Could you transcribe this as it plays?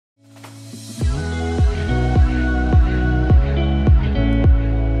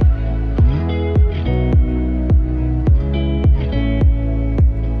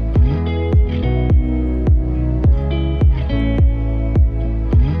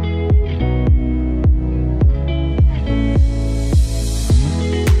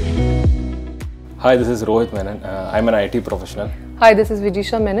Hi, this is Rohit Menon. I'm an IT professional. Hi, this is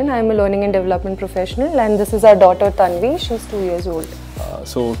Vijisha Menon. I'm a learning and development professional, and this is our daughter Tanvi. She's 2 years old.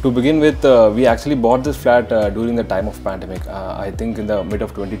 So to begin with, we actually bought this flat during the time of pandemic. I think in the mid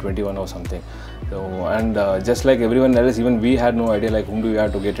of 2021 or something. So just like everyone else, even we had no idea like whom do we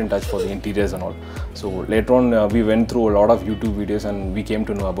have to get in touch for the interiors and all. So later on, we went through a lot of YouTube videos and we came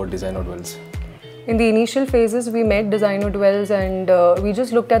to know about Designer Dwells. In the initial phases, we met Designer Dwells and we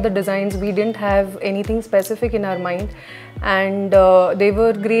just looked at the designs. We didn't have anything specific in our mind, and they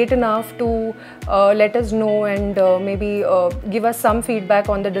were great enough to let us know and maybe give us some feedback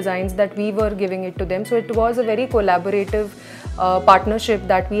on the designs that we were giving it to them. So it was a very collaborative partnership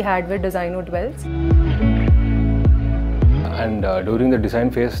that we had with Designer Dwells. And during the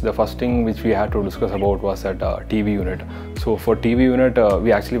design phase, the first thing which we had to discuss about was that TV unit. So for TV unit,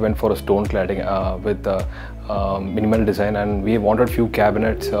 we actually went for a stone cladding with minimal design, and we wanted few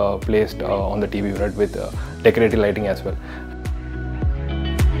cabinets placed on the TV unit with decorative lighting as well.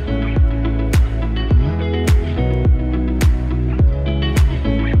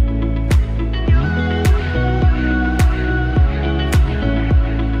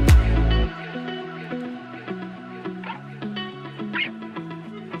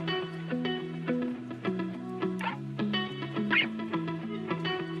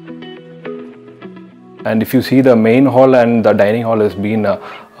 And if you see, the main hall and the dining hall has been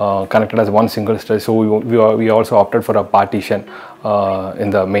connected as one single stretch, so we also opted for a partition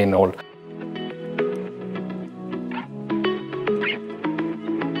in the main hall.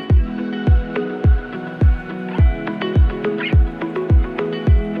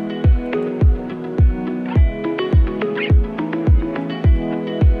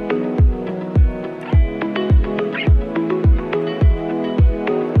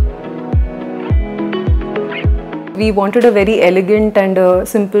 We wanted a very elegant and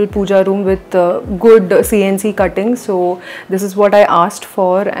simple puja room with good CNC cutting. So this is what I asked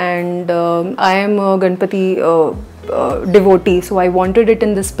for, and I am a Ganpati devotee, so I wanted it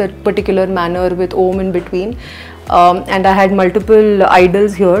in this particular manner with Om in between. And I had multiple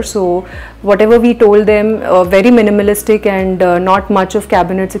idols here, so whatever we told them, very minimalistic and not much of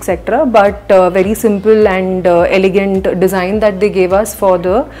cabinets etc., but very simple and elegant design that they gave us for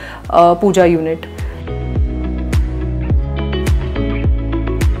the puja unit.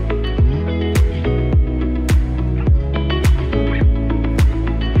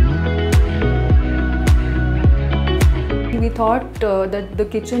 We thought that the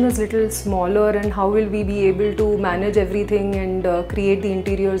kitchen is little smaller and how will we be able to manage everything and create the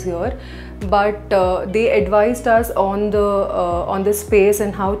interiors here, but they advised us on the space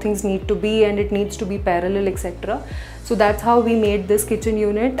and how things need to be, and it needs to be parallel etc. So that's how we made this kitchen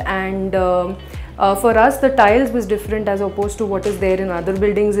unit. And for us, the tiles was different as opposed to what is there in other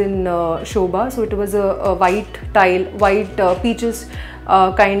buildings in Sobha. So it was a white tile, white peaches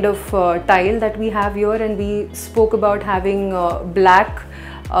kind of tile that we have here, and we spoke about having black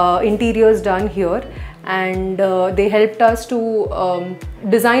interiors done here, and they helped us to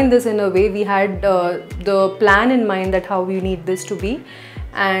design this in a way. We had the plan in mind that how we need this to be,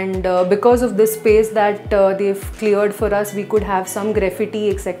 and because of this space that they've cleared for us, we could have some graffiti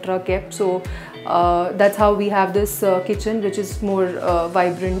etc. kept. So that's how we have this kitchen, which is more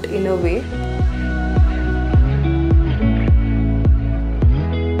vibrant in a way.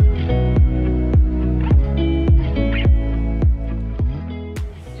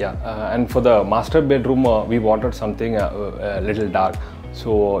 Yeah, and for the master bedroom, we wanted something a little dark.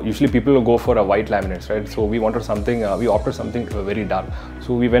 So usually people will go for a white laminates, right? So we wanted something, we opted something very dark.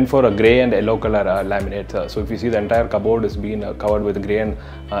 So we went for a grey and yellow color laminate. So if you see, the entire cupboard is being covered with grey and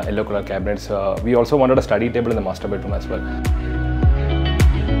yellow color cabinets. We also wanted a study table in the master bedroom as well.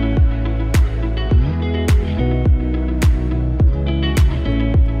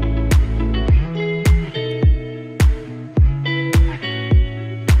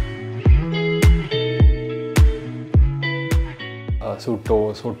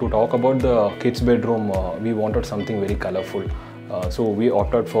 So to talk about the kids' bedroom, we wanted something very colorful. So we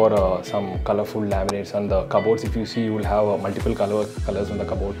opted for some colorful laminates, and the cupboards, if you see, you will have multiple colors on the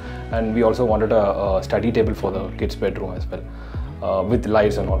cupboard. And we also wanted a study table for the kids' bedroom as well, with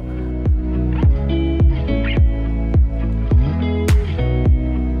lights and all.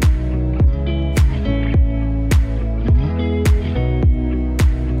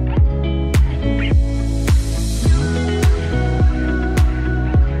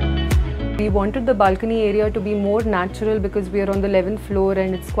 We wanted the balcony area to be more natural because we are on the 11th floor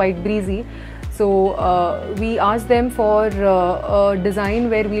and it's quite breezy. So we asked them for a design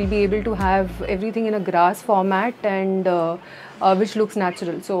where we'll be able to have everything in a grass format and which looks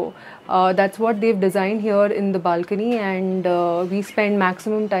natural. So that's what they've designed here in the balcony, and we spend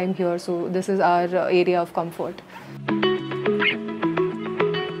maximum time here. So this is our area of comfort.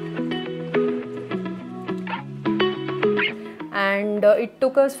 And it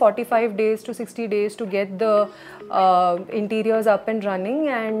took us 45 days to 60 days to get the interiors up and running,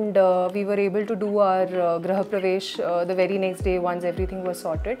 and we were able to do our Graha Pravesh the very next day once everything was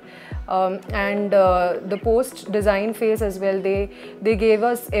sorted. And the post design phase as well, they gave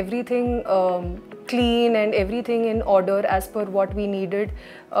us everything clean and everything in order as per what we needed.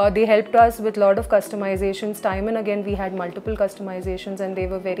 They helped us with a lot of customizations. Time and again we had multiple customizations, and they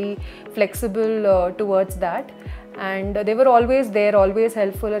were very flexible towards that. And they were always there, always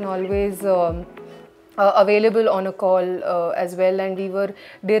helpful, and always available on a call as well. And we were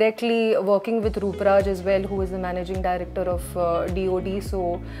directly working with Ruparaj as well, who is the managing director of DOD.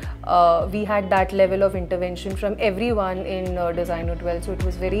 So we had that level of intervention from everyone in Design 12. So it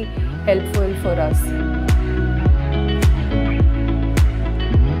was very helpful for us.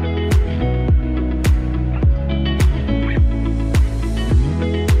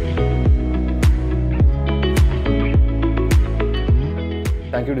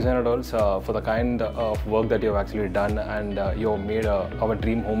 Thank you, Designer Dolls, for the kind of work that you have actually done, and you have made our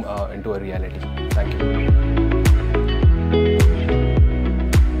dream home into a reality. Thank you.